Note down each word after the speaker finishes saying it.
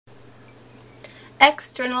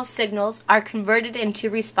external signals are converted into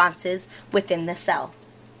responses within the cell.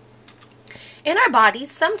 In our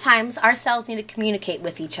bodies, sometimes our cells need to communicate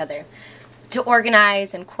with each other to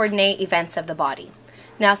organize and coordinate events of the body.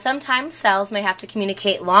 Now, sometimes cells may have to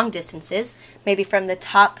communicate long distances, maybe from the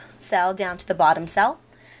top cell down to the bottom cell,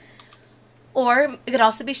 or it could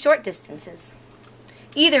also be short distances.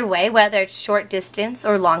 Either way, whether it's short distance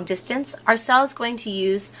or long distance, our cell is going to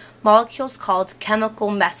use molecules called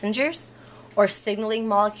chemical messengers or signaling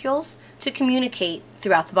molecules to communicate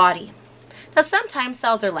throughout the body. Now, sometimes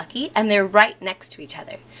cells are lucky and they're right next to each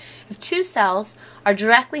other. If two cells are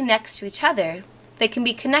directly next to each other, they can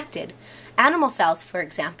be connected. Animal cells, for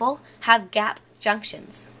example, have gap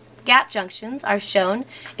junctions. Gap junctions are shown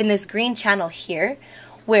in this green channel here,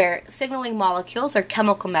 where signaling molecules or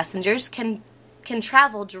chemical messengers can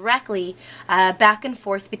travel directly back and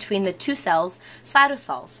forth between the two cells,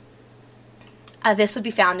 cytosols. This would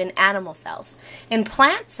be found in animal cells. In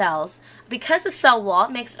plant cells, because the cell wall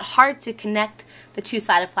makes it hard to connect the two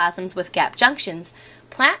cytoplasms with gap junctions,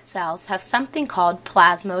 plant cells have something called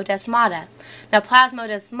plasmodesmata. Now,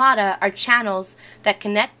 plasmodesmata are channels that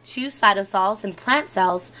connect two cytosols and plant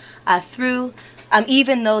cells through,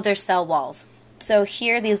 even though they're cell walls. So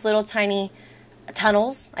here, these little tiny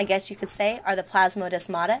tunnels, I guess you could say, are the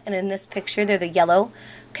plasmodesmata, and in this picture they're the yellow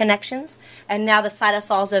connections. And now the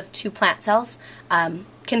cytosols of two plant cells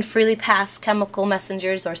can freely pass chemical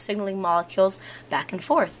messengers or signaling molecules back and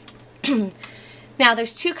forth. Now,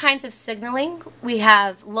 there's two kinds of signaling. We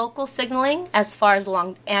have local signaling as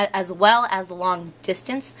well as long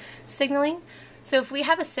distance signaling. So if we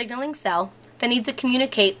have a signaling cell that needs to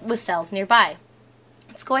communicate with cells nearby,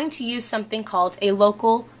 it's going to use something called a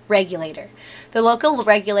local regulator. The local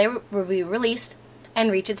regulator will be released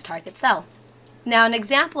and reach its target cell. Now, an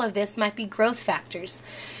example of this might be growth factors.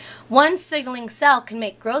 One signaling cell can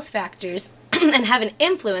make growth factors and have an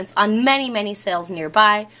influence on many, many cells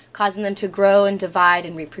nearby, causing them to grow and divide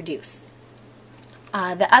and reproduce.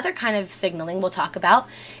 The other kind of signaling we'll talk about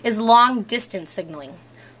is long distance signaling.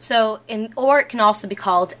 Or it can also be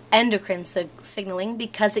called endocrine signaling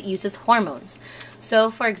because it uses hormones.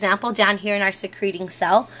 So, for example, down here in our secreting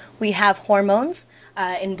cell, we have hormones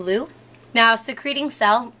in blue. Now, a secreting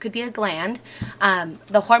cell could be a gland.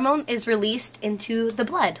 The hormone is released into the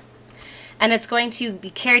blood, and it's going to be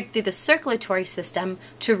carried through the circulatory system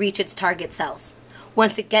to reach its target cells.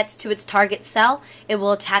 Once it gets to its target cell, it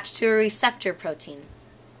will attach to a receptor protein.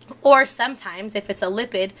 Or sometimes, if it's a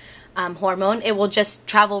lipid hormone, it will just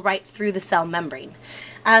travel right through the cell membrane.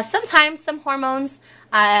 Sometimes some hormones,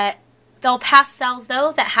 they'll pass cells,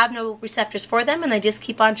 though, that have no receptors for them, and they just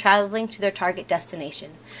keep on traveling to their target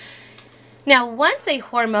destination. Now, once a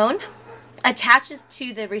hormone attaches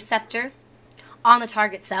to the receptor on the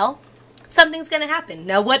target cell, something's going to happen.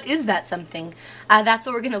 Now, what is that something? That's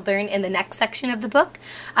what we're going to learn in the next section of the book.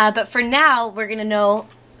 But for now, we're going to know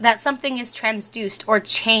that something is transduced or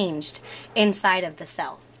changed inside of the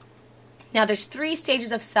cell. Now, there's 3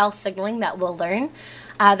 stages of cell signaling that we'll learn.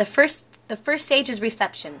 The first stage is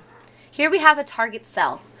reception. Here we have a target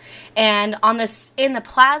cell, and in the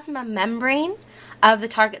plasma membrane of the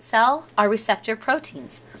target cell are receptor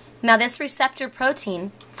proteins. Now, this receptor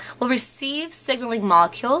protein will receive signaling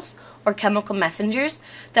molecules or chemical messengers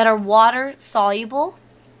that are water soluble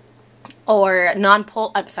or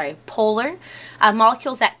polar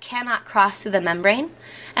molecules that cannot cross through the membrane.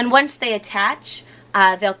 And once they attach,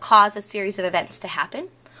 they'll cause a series of events to happen.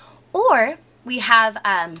 Or we have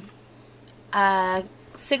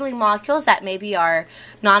signaling molecules that maybe are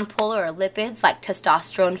nonpolar or lipids, like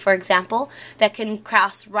testosterone, for example, that can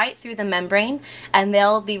cross right through the membrane, and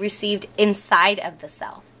they'll be received inside of the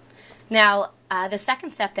cell. Now, the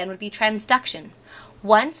second step then would be transduction.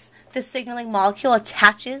 Once the signaling molecule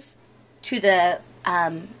attaches to the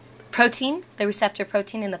protein, the receptor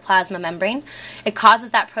protein in the plasma membrane, it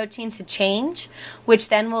causes that protein to change, which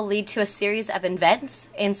then will lead to a series of events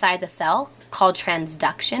inside the cell called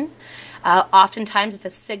transduction. Oftentimes it's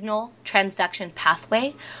a signal transduction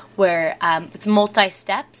pathway where it's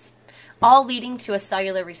multi-steps, all leading to a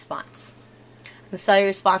cellular response. The cellular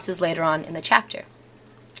response is later on in the chapter.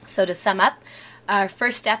 So to sum up, our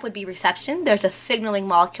first step would be reception. There's a signaling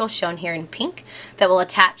molecule shown here in pink that will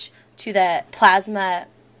attach to the plasma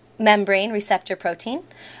membrane receptor protein,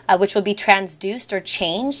 which will be transduced or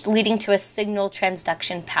changed, leading to a signal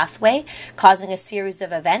transduction pathway, causing a series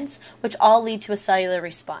of events, which all lead to a cellular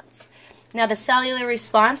response. Now, the cellular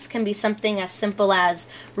response can be something as simple as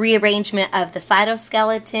rearrangement of the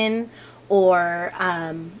cytoskeleton or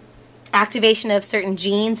activation of certain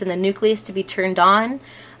genes in the nucleus to be turned on.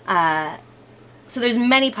 So there's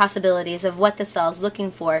many possibilities of what the cell is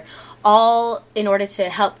looking for, all in order to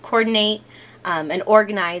help coordinate and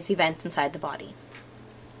organize events inside the body.